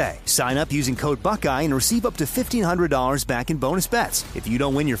sportsbooks today. Sign up using code Buckeye and receive up to $1,500 back in bonus bets if you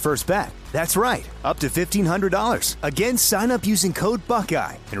don't win your first bet. That's right, up to $1,500. Again, sign up using code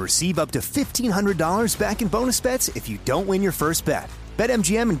Buckeye and receive up to $1,500 back in bonus bets if you don't win your first bet.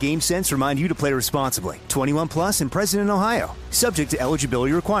 BetMGM and GameSense remind you to play responsibly. 21 plus and present in Ohio. Subject to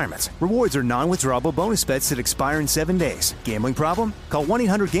eligibility requirements. Rewards are non-withdrawable bonus bets that expire in 7 days. Gambling problem? Call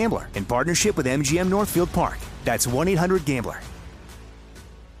 1-800-GAMBLER in partnership with MGM Northfield Park. That's 1-800-GAMBLER.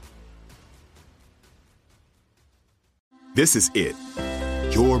 This is it.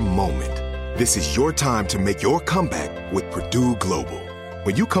 Your moment. This is your time to make your comeback with Purdue Global.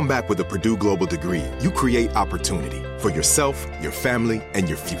 When you come back with a Purdue Global degree, you create opportunity for yourself, your family, and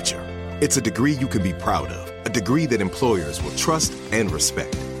your future. It's a degree you can be proud of, a degree that employers will trust and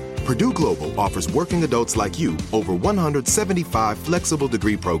respect. Purdue Global offers working adults like you over 175 flexible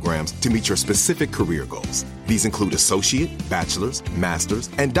degree programs to meet your specific career goals. These include associate, bachelor's, master's,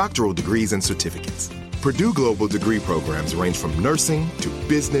 and doctoral degrees and certificates. Purdue Global degree programs range from nursing to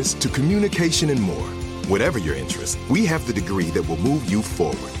business to communication and more. Whatever your interest, we have the degree that will move you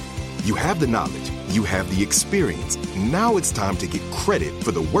forward. You have the knowledge, you have the experience. Now it's time to get credit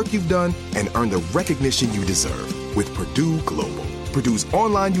for the work you've done and earn the recognition you deserve with Purdue Global, Purdue's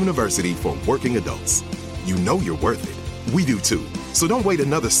online university for working adults. You know you're worth it. We do too. So don't wait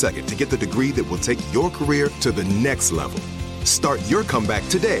another second to get the degree that will take your career to the next level. Start your comeback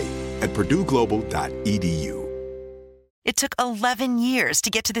today at purdueglobal.edu. It took 11 years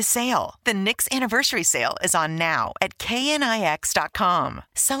to get to this sale. The Knix Anniversary Sale is on now at knix.com.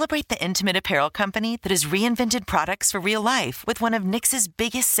 Celebrate the intimate apparel company that has reinvented products for real life with one of Knix's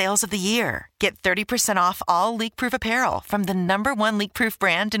biggest sales of the year. Get 30% off all leak-proof apparel from the #1 leak-proof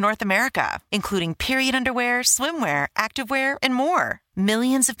brand in North America, including period underwear, swimwear, activewear, and more.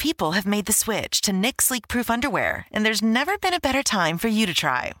 Millions of people have made the switch to Knix leak-proof underwear, and there's never been a better time for you to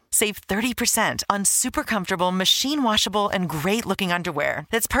try. Save 30% on super comfortable, machine-washable, and great-looking underwear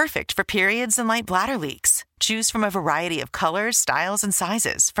that's perfect for periods and light bladder leaks. Choose from a variety of colors, styles, and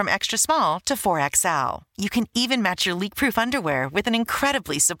sizes, from extra small to 4XL. You can even match your leak-proof underwear with an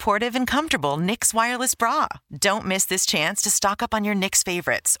incredibly supportive and comfortable Knix wireless bra. Don't miss this chance to stock up on your Knix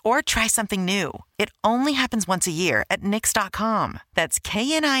favorites or try something new. It only happens once a year at Knix.com. That's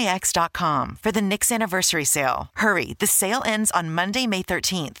KNIX.com for the Knix Anniversary Sale. Hurry, the sale ends on Monday, May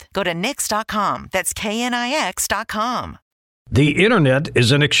 13th. Go to Knix.com. That's KNIX.com. The Internet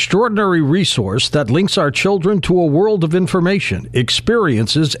is an extraordinary resource that links our children to a world of information,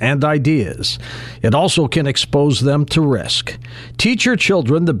 experiences, and ideas. It also can expose them to risk. Teach your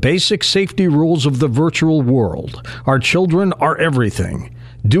children the basic safety rules of the virtual world. Our children are everything.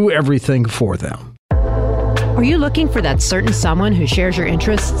 Do everything for them. Are you looking for that certain someone who shares your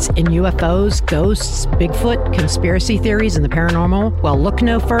interests in UFOs, ghosts, Bigfoot, conspiracy theories, and the paranormal? Well, look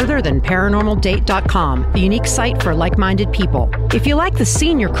no further than ParanormalDate.com, the unique site for like-minded people. If you like the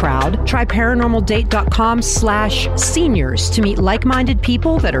senior crowd, try ParanormalDate.com/seniors to meet like-minded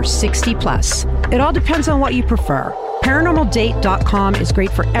people that are 60 plus. It all depends on what you prefer. ParanormalDate.com is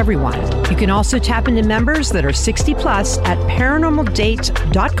great for everyone. You can also tap into members that are 60 plus at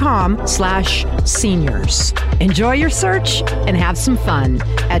ParanormalDate.com/seniors. Enjoy your search and have some fun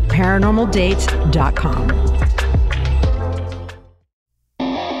at ParanormalDate.com.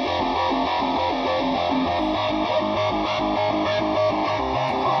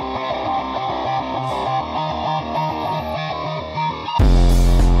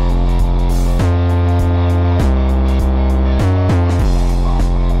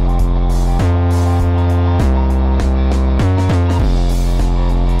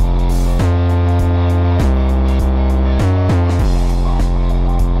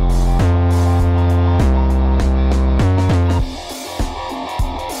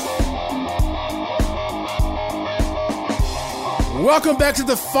 Welcome back to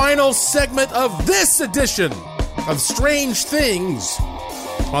the final segment of this edition of Strange Things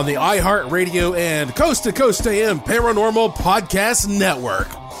on the iHeartRadio and Coast to Coast AM Paranormal Podcast Network.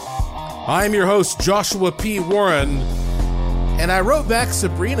 I'm your host, Joshua P. Warren, and I wrote back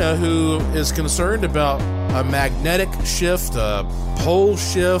Sabrina, who is concerned about a magnetic shift, a pole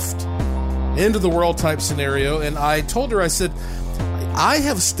shift, end of the world type scenario, and I told her, I said, I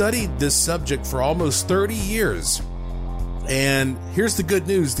have studied this subject for almost 30 years. And here's the good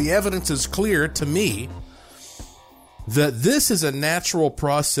news. The evidence is clear to me that this is a natural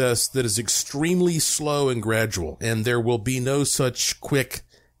process that is extremely slow and gradual, and there will be no such quick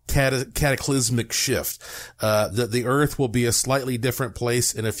cataclysmic shift. That the Earth will be a slightly different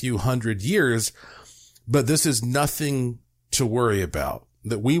place in a few hundred years, but this is nothing to worry about.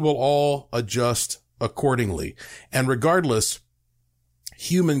 That we will all adjust accordingly. And regardless,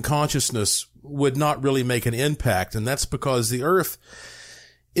 human consciousness would not really make an impact, and that's because the Earth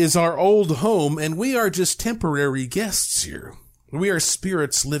is our old home, and we are just temporary guests here. We are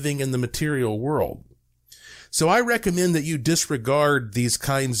spirits living in the material world. So I recommend that you disregard these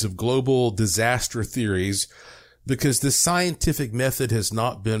kinds of global disaster theories because the scientific method has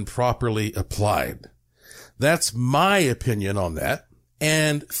not been properly applied. That's my opinion on that,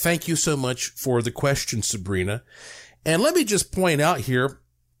 and thank you so much for the question, Sabrina. And let me just point out here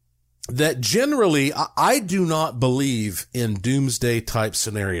that generally I do not believe in doomsday type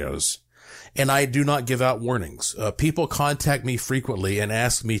scenarios, and I do not give out warnings. People contact me frequently and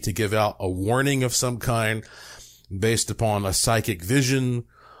ask me to give out a warning of some kind based upon a psychic vision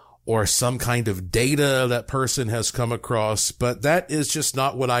or some kind of data that person has come across. But that is just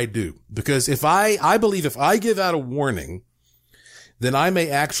not what I do, because I believe if I give out a warning, then I may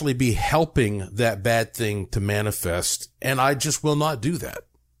actually be helping that bad thing to manifest, and I just will not do that.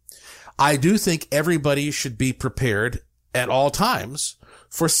 I do think everybody should be prepared at all times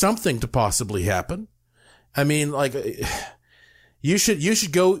for something to possibly happen. I mean, like, you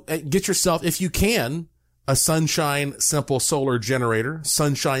should go get yourself, if you can, a Sunshine Simple solar generator,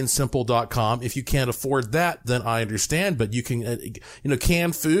 sunshinesimple.com. If you can't afford that, then I understand, but you can,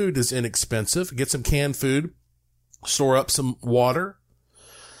 canned food is inexpensive. Get some canned food, store up some water,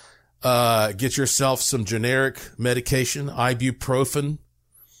 get yourself some generic medication, ibuprofen,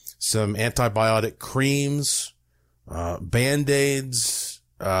 some antibiotic creams, Band-Aids,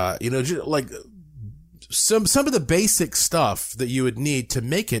 like some of the basic stuff that you would need to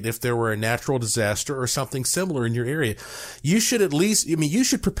make it if there were a natural disaster or something similar in your area. You should at least, you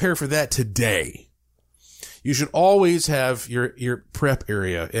should prepare for that today. You should always have your prep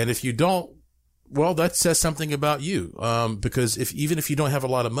area. And if you don't, well, that says something about you. Because even if you don't have a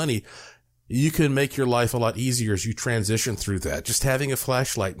lot of money, you can make your life a lot easier as you transition through that. Just having a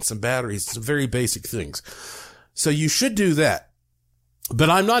flashlight and some batteries, some very basic things. So you should do that. But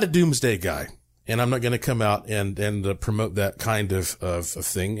I'm not a doomsday guy, and I'm not going to come out and promote that kind of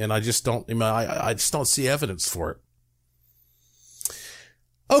thing. And I just don't, I just don't see evidence for it.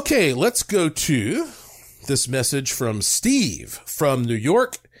 Okay, let's go to this message from Steve from New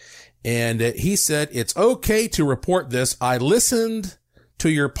York. And he said, it's okay to report this. I listened to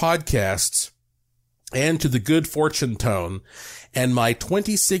your podcasts and to the Good Fortune Tone, and my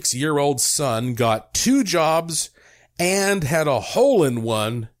 26-year-old son got 2 jobs and had a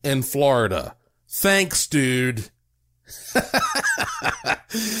hole-in-one in Florida. Thanks, dude.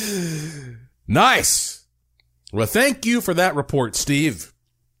 Nice. Well, thank you for that report, Steve.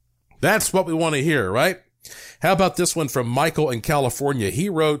 That's what we want to hear, right? How about this one from Michael in California? He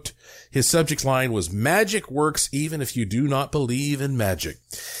wrote, his subject line was, "Magic works even if you do not believe in magic."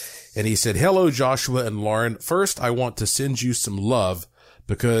 And he said, "Hello, Joshua and Lauren. First, I want to send you some love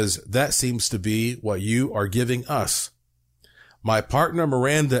because that seems to be what you are giving us. My partner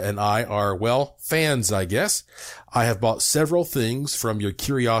Miranda and I are, well, fans, I guess. I have bought several things from your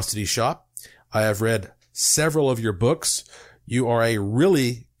Curiosity Shop. I have read several of your books. You are a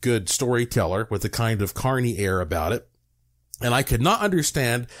really good storyteller with a kind of carny air about it. And I could not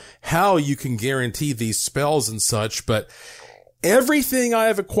understand how you can guarantee these spells and such, but everything I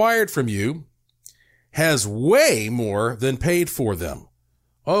have acquired from you has way more than paid for them.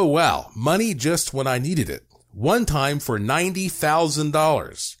 Oh, wow. Money just when I needed it. One time for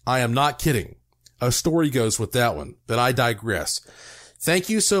 $90,000. I am not kidding. A story goes with that one, but I digress. Thank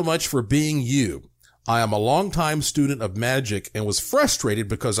you so much for being you. I am a longtime student of magic and was frustrated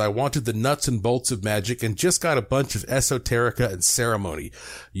because I wanted the nuts and bolts of magic and just got a bunch of esoterica and ceremony.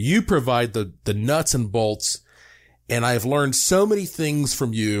 You provide the nuts and bolts, and I've learned so many things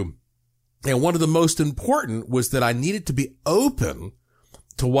from you. And one of the most important was that I needed to be open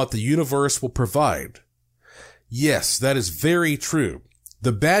to what the universe will provide. Yes, that is very true.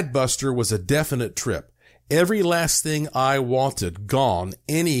 The Bad Buster was a definite trip. Every last thing I wanted gone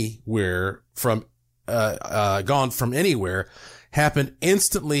from anywhere happened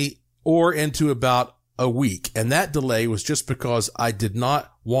instantly or into about a week. And that delay was just because I did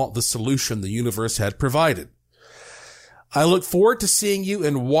not want the solution the universe had provided. I look forward to seeing you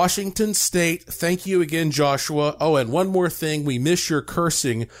in Washington State. Thank you again, Joshua. Oh, and one more thing. We miss your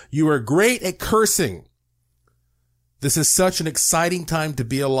cursing. You are great at cursing. This is such an exciting time to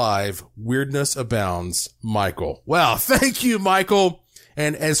be alive. Weirdness abounds. Michael. Wow. Thank you, Michael.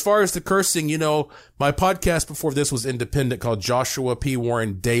 And as far as the cursing, you know, my podcast before this was independent called Joshua P.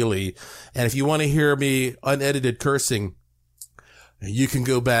 Warren Daily. And if you want to hear me unedited cursing, you can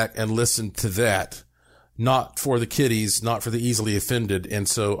go back and listen to that. Not for the kiddies, not for the easily offended. And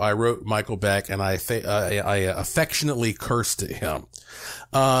so I wrote Michael back and I affectionately cursed at him.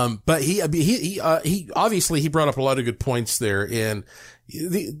 But he obviously he brought up a lot of good points there. And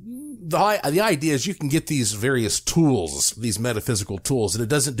the idea is you can get these various tools, these metaphysical tools, and it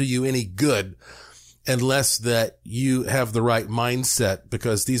doesn't do you any good unless that you have the right mindset,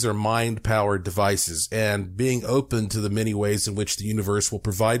 because these are mind-powered devices, and being open to the many ways in which the universe will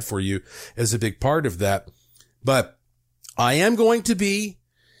provide for you is a big part of that. But I am going to be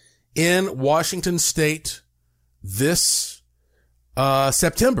in Washington State this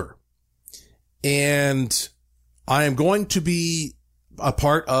September, and I am going to be a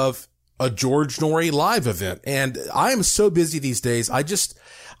part of a George Noory live event. And I am so busy these days. I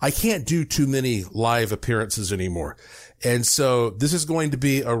can't do too many live appearances anymore. And so this is going to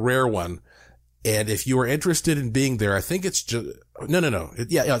be a rare one. And if you are interested in being there, I think it's just,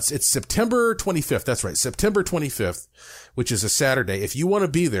 it's September 25th. That's right. September 25th, which is a Saturday. If you want to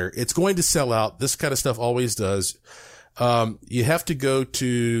be there, it's going to sell out. This kind of stuff always does. You have to go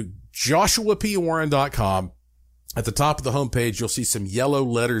to joshuapwarren.com. At the top of the homepage, you'll see some yellow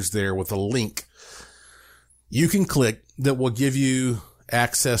letters there with a link you can click that will give you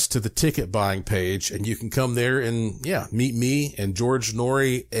access to the ticket buying page, and you can come there and meet me and George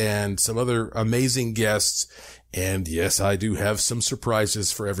Noory and some other amazing guests. And yes, I do have some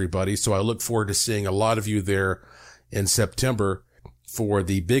surprises for everybody. So I look forward to seeing a lot of you there in September for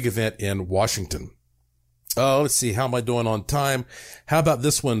the big event in Washington. Oh, let's see. How am I doing on time? How about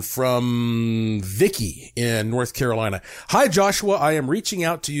this one from Vicky in North Carolina? Hi, Joshua. I am reaching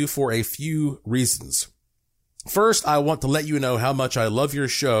out to you for a few reasons. First, I want to let you know how much I love your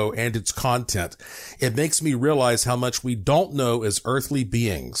show and its content. It makes me realize how much we don't know as earthly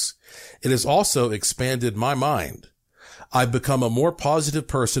beings. It has also expanded my mind. I've become a more positive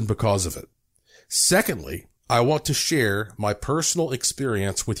person because of it. Secondly, I want to share my personal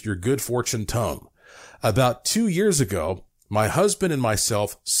experience with your good fortune tome. About 2 years ago, my husband and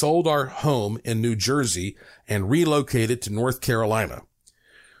myself sold our home in New Jersey and relocated to North Carolina.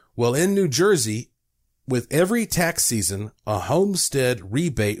 Well, in New Jersey, with every tax season, a homestead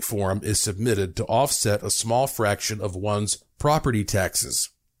rebate form is submitted to offset a small fraction of one's property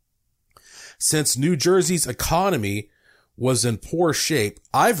taxes. Since New Jersey's economy was in poor shape,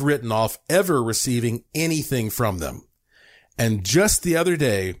 I've written off ever receiving anything from them. And just the other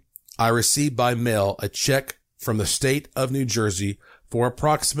day, I received by mail a check from the state of New Jersey for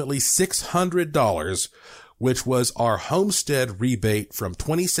approximately $600, which was our homestead rebate from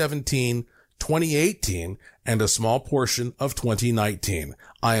 2017, 2018, and a small portion of 2019.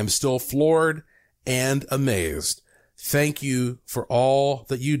 I am still floored and amazed. Thank you for all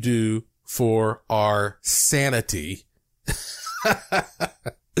that you do for our sanity.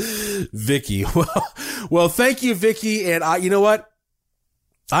 Vicky. Well, thank you, Vicky. And you know what?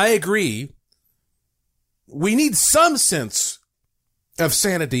 I agree. We need some sense of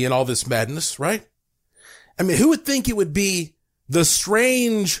sanity in all this madness, right? I mean, who would think it would be the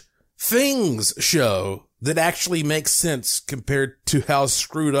Strange Things show that actually makes sense compared to how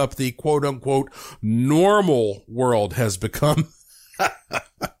screwed up the quote unquote normal world has become?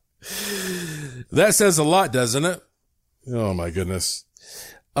 That says a lot, doesn't it? Oh my goodness.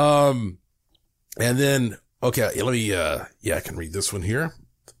 And then, okay, let me, I can read this one here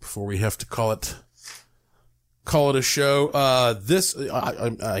before we have to call it a show. I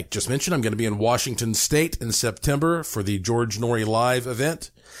just mentioned I'm going to be in Washington State in September for the George Norrie Live event.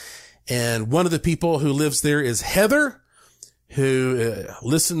 And one of the people who lives there is Heather, who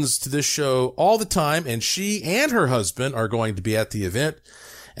listens to this show all the time. And she and her husband are going to be at the event.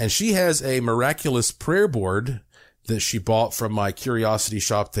 And she has a miraculous prayer board that she bought from my curiosity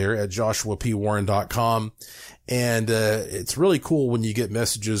shop there at joshuapwarren.com. And it's really cool when you get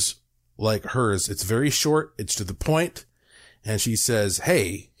messages like hers. It's very short. It's to the point. And she says,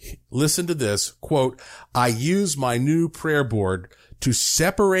 hey, listen to this. Quote, I use my new prayer board to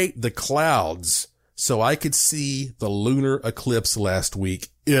separate the clouds so I could see the lunar eclipse last week.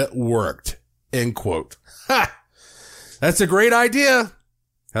 It worked. End quote. Ha! That's a great idea.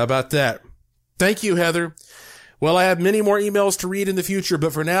 How about that? Thank you, Heather. Well, I have many more emails to read in the future,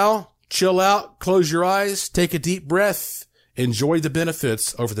 but for now, chill out, close your eyes, take a deep breath, enjoy the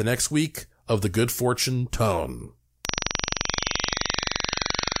benefits over the next week of the Good Fortune Tone.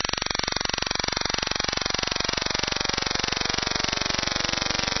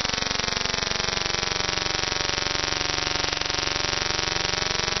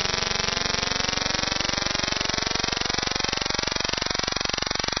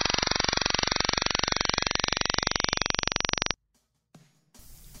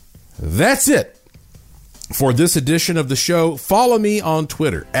 That's it for this edition of the show. Follow me on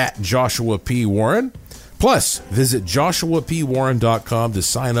Twitter at Joshua P. Warren. Plus, visit joshuapwarren.com to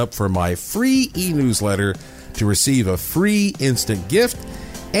sign up for my free e-newsletter to receive a free instant gift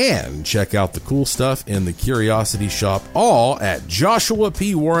and check out the cool stuff in the Curiosity Shop, all at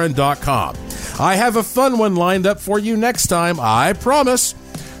joshuapwarren.com. I have a fun one lined up for you next time, I promise.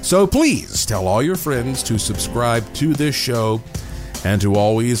 So please tell all your friends to subscribe to this show and to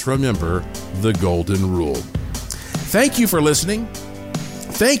always remember the golden rule. Thank you for listening.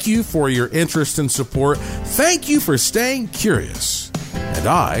 Thank you for your interest and support. Thank you for staying curious. And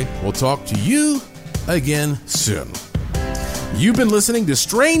I will talk to you again soon. You've been listening to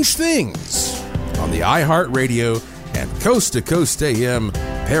Strange Things on the iHeartRadio and Coast to Coast AM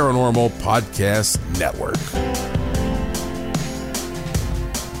Paranormal Podcast Network.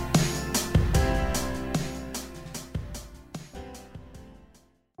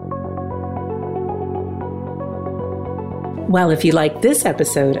 Well, if you like this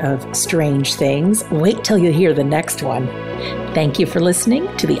episode of Strange Things, wait till you hear the next one. Thank you for listening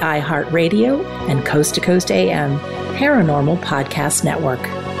to the iHeartRadio and Coast to Coast AM Paranormal Podcast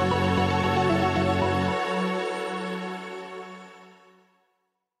Network.